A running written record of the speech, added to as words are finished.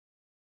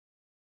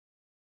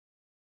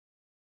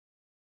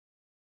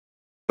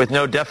With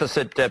no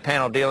deficit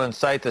panel deal in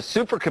sight, the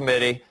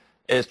supercommittee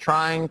is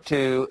trying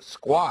to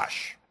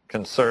squash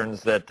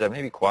concerns that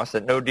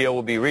that no deal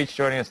will be reached.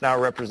 Joining us now,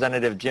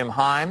 Representative Jim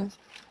Himes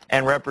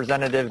and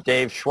Representative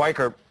Dave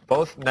Schweikert,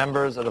 both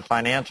members of the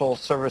Financial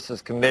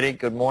Services Committee.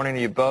 Good morning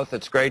to you both.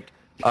 It's great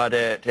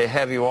to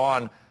have you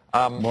on.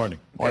 Morning.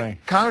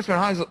 Congressman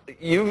Himes,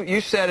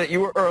 you said it. You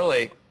were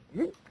early.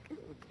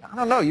 I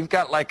don't know. You've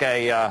got like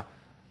a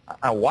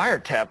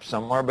wiretap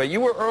somewhere, but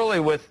you were early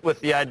with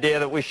the idea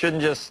that we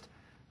shouldn't just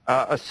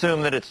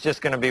assume that it's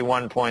just going to be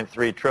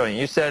 1.3 trillion.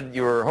 You said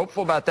you were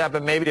hopeful about that,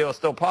 but maybe it was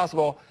still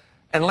possible.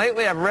 And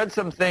lately, I've read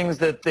some things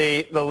that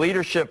the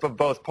leadership of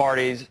both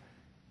parties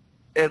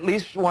at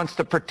least wants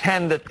to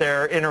pretend that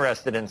they're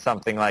interested in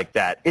something like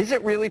that. Is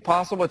it really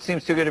possible? It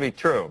seems too good to be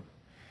true.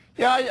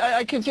 Yeah,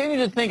 I continue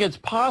to think it's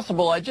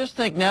possible. I just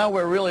think now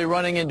we're really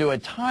running into a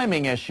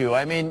timing issue.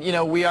 I mean, you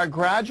know, we are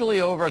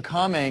gradually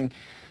overcoming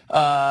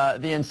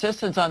the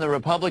insistence on the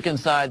Republican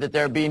side that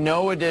there be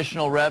no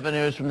additional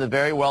revenues from the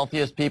very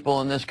wealthiest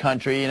people in this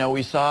country. You know,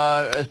 we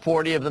saw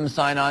 40 of them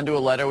sign on to a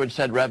letter which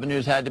said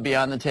revenues had to be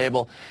on the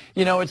table.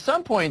 You know, at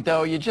some point,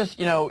 though, it's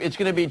going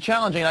to be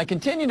challenging. I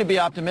continue to be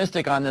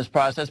optimistic on this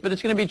process, but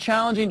it's going to be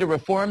challenging to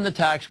reform the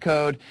tax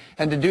code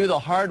and to do the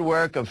hard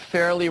work of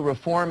fairly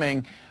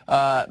reforming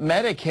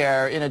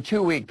Medicare in a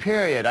 2-week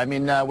period. I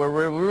mean,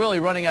 we're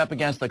really running up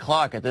against the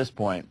clock at this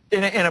point.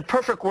 In a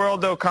perfect world,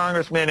 though,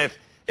 Congressman,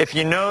 if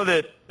you know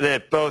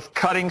that both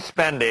cutting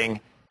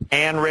spending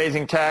and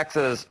raising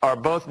taxes are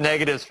both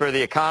negatives for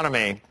the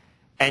economy,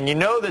 and you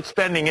know that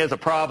spending is a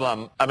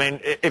problem, I mean,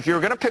 if you were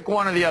going to pick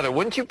one or the other,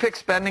 wouldn't you pick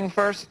spending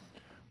first?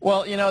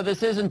 Well, you know,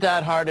 this isn't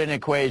that hard an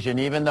equation,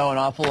 even though an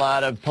awful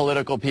lot of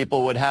political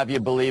people would have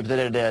you believe that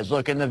it is.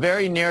 Look, in the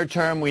very near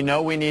term, we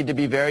know we need to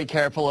be very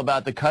careful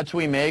about the cuts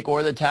we make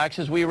or the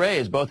taxes we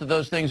raise. Both of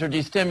those things are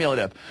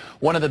destimulative.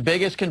 One of the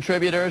biggest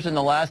contributors in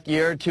the last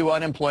year to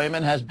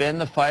unemployment has been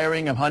the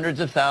firing of hundreds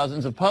of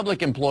thousands of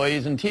public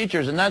employees and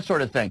teachers and that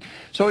sort of thing.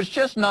 So it's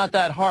just not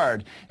that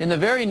hard. In the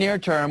very near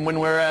term, when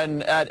we're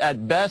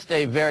at best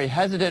a very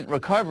hesitant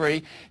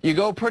recovery, you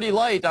go pretty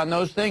light on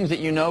those things that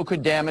you know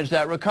could damage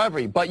that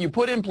recovery. But you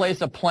put in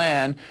place a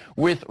plan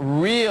with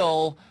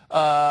real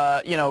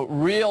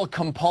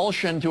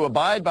compulsion to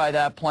abide by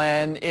that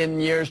plan in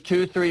years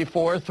 2, 3,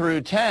 4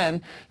 through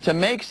 10 to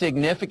make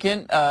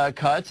significant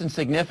cuts and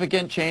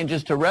significant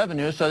changes to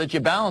revenue so that you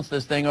balance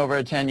this thing over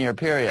a 10-year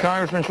period.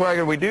 Congressman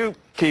Schweikert, we do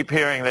keep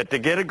hearing that to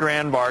get a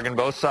grand bargain,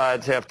 both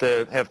sides have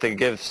to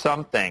give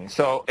something.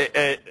 So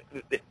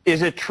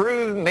is it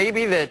true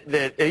maybe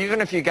that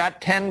even if you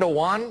got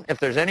 10-to-1, if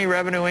there's any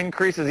revenue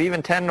increases,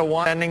 even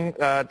 10-to-1 spending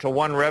to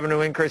 1 revenue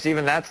increase,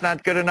 even that's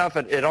not good enough?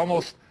 It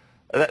almost...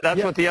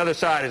 That's what the other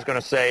side is going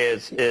to say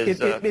is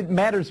it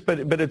matters, but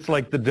it's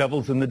like the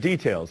devil's in the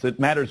details. It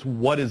matters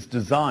what is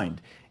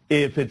designed.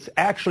 If it's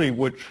actually,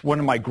 which one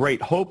of my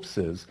great hopes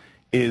is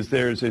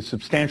there's a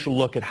substantial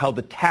look at how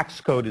the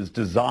tax code is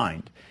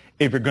designed.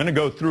 If you're going to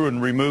go through and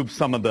remove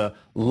some of the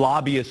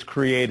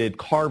lobbyist-created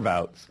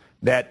carve-outs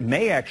that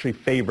may actually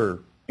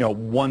favor, you know,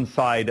 one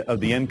side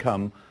of the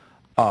income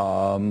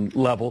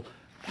level,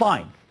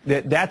 fine.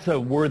 That's a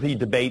worthy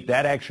debate.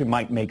 That actually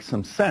might make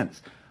some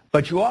sense.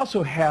 But you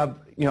also have,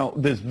 you know,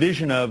 this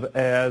vision of,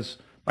 as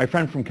my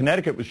friend from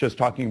Connecticut was just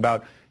talking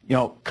about, you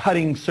know,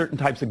 cutting certain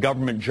types of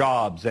government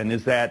jobs, and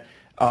is that,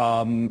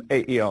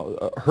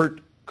 hurt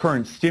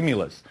current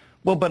stimulus?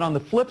 Well, but on the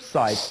flip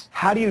side,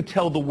 how do you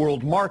tell the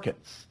world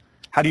markets?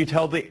 How do you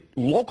tell the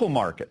local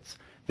markets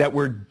that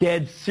we're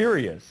dead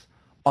serious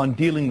on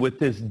dealing with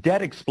this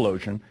debt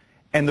explosion?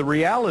 And the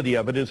reality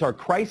of it is our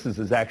crisis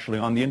is actually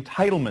on the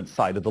entitlement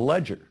side of the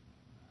ledger.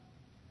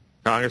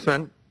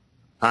 Congressman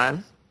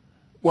Himes?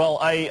 Well,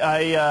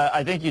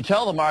 I think you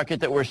tell the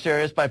market that we're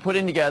serious by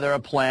putting together a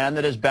plan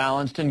that is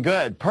balanced and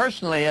good.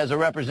 Personally, as a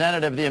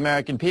representative of the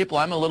American people,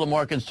 I'm a little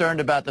more concerned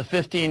about the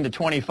 15 to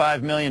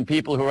 25 million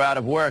people who are out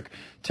of work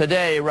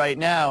today, right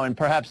now, and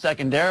perhaps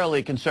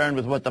secondarily concerned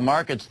with what the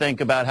markets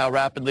think about how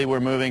rapidly we're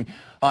moving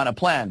on a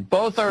plan.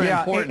 Both are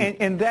important.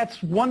 And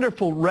that's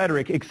wonderful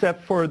rhetoric,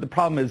 except for the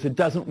problem is it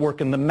doesn't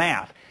work in the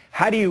math.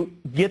 How do you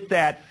get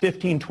that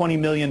 15, 20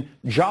 million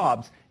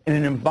jobs in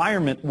an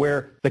environment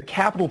where the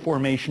capital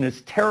formation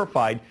is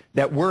terrified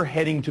that we're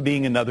heading to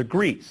being another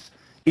Greece,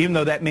 even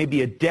though that may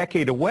be a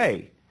decade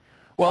away?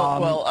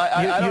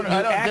 I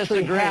don't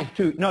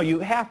disagree. You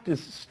have to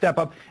step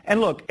up.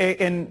 And look,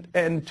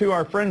 and to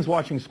our friends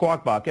watching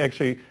Squawk Box,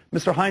 actually,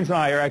 Mr. Himes and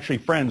I are actually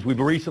friends. We've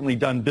recently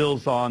done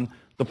bills on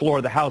the floor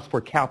of the House for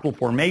capital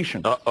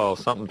formation. Uh-oh,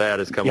 something bad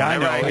is coming. Yeah, I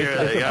know. I hear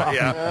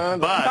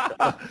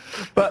that.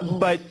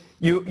 But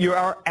you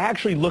are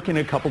actually looking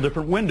at a couple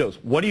different windows.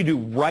 What do you do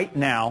right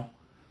now,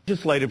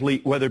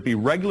 legislatively, whether it be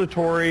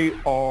regulatory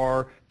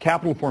or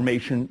capital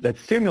formation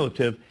that's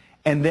stimulative,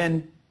 and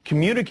then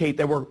communicate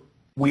that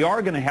we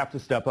are going to have to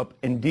step up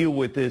and deal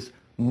with this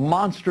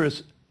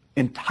monstrous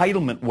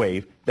entitlement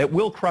wave that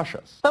will crush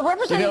us. But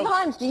Representative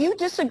Himes, do you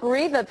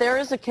disagree that there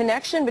is a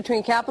connection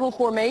between capital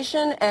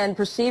formation and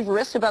perceived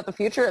risk about the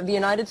future of the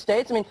United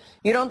States? I mean,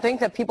 you don't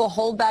think that people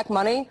hold back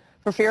money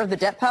for fear of the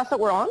debt path that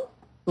we're on?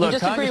 Look,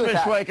 disagree with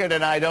Congressman that? Schweikert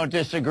and I don't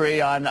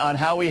disagree on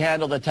how we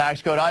handle the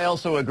tax code. I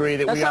also agree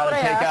that That's we ought not to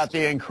what I take out asked.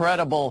 the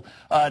incredible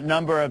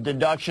number of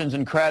deductions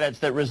and credits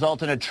that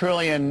result in $1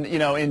 trillion,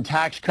 in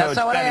tax code That's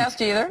not what I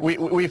spending. asked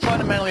either. We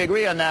fundamentally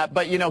agree on that,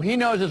 but, he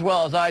knows as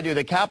well as I do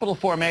that capital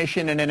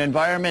formation in an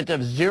environment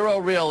of zero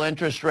real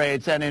interest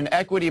rates and in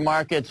equity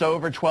markets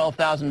over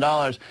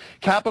 $12,000,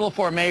 capital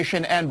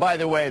formation, and by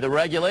the way, the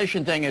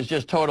regulation thing is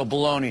just total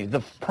baloney.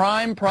 The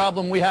prime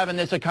problem we have in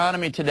this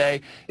economy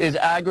today is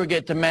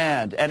aggregate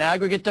demand, and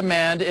aggregate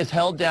demand is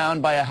held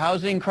down by a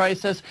housing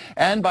crisis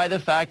and by the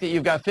fact that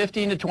you've got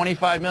 15 to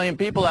 25 million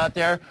people out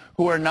there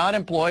who are not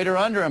employed or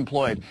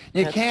underemployed.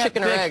 You That's can't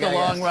chicken or fix egg, the I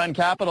guess. long-run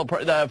capital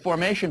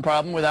formation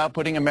problem without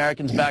putting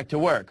Americans back to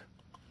work.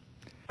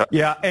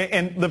 Yeah,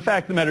 and the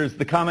fact of the matter is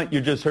the comment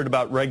you just heard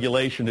about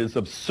regulation is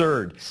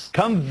absurd.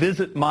 Come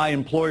visit my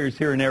employers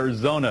here in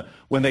Arizona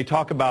when they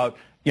talk about,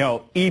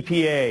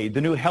 EPA,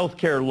 the new health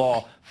care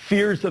law,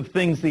 fears of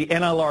things the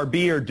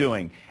NLRB are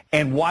doing,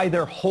 and why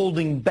they're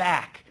holding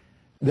back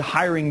the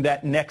hiring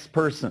that next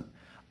person.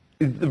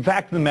 The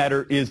fact of the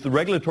matter is the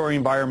regulatory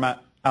environment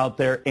out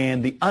there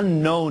and the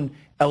unknown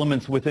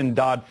elements within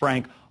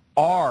Dodd-Frank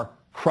are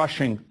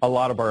crushing a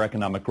lot of our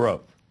economic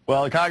growth.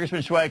 Well,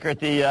 Congressman Schweikert,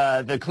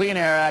 the Clean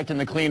Air Act and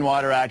the Clean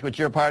Water Act, which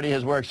your party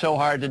has worked so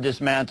hard to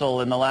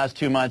dismantle in the last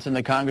 2 months in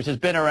the Congress, has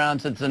been around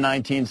since the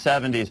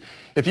 1970s.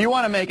 If you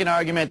want to make an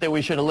argument that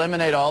we should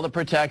eliminate all the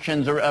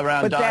protections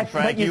around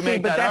Dodd-Frank, you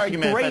make that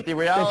argument, but the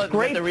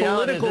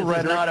reality is this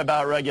is not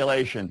about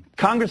regulation.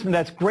 Congressman,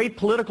 that's great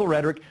political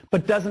rhetoric,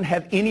 but doesn't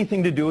have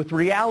anything to do with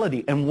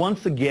reality. And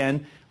once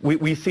again,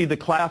 we see the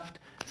cleft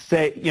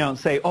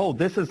say, oh,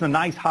 this is a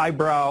nice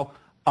highbrow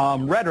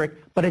rhetoric,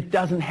 but it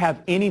doesn't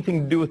have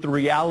anything to do with the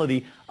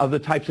reality of the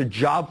types of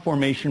job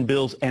formation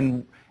bills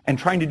and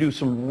trying to do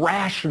some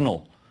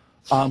rational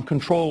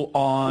control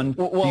on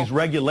these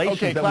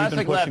regulations that we've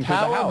been pushing to the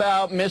House. How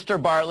about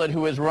Mr. Bartlett,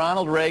 who is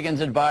Ronald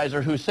Reagan's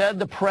advisor, who said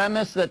the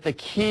premise that the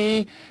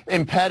key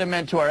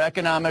impediment to our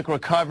economic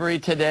recovery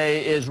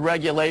today is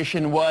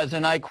regulation was,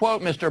 and I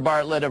quote Mr.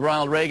 Bartlett of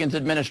Ronald Reagan's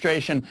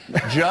administration,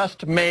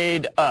 just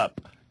made up.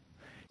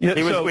 Yeah,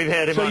 We've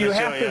had him on the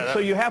show, so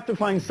you have to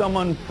find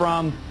someone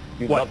from,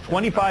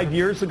 25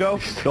 years ago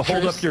to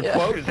hold up your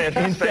quote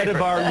instead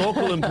of our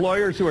local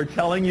employers who are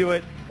telling you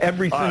it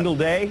every single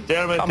day?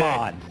 Gentlemen, come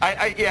on.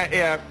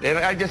 And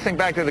I just think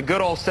back to the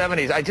good old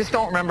 70s. I just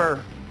don't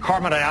remember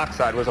carbon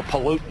dioxide was a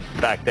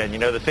pollutant back then.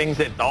 The things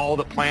that all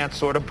the plants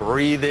sort of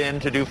breathe in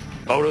to do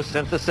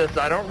photosynthesis.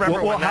 I don't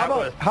remember when that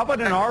was. How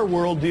about in our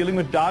world dealing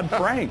with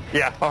Dodd-Frank?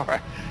 Yeah, all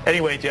right.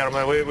 Anyway,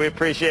 gentlemen, we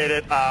appreciate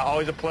it.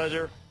 Always a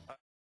pleasure.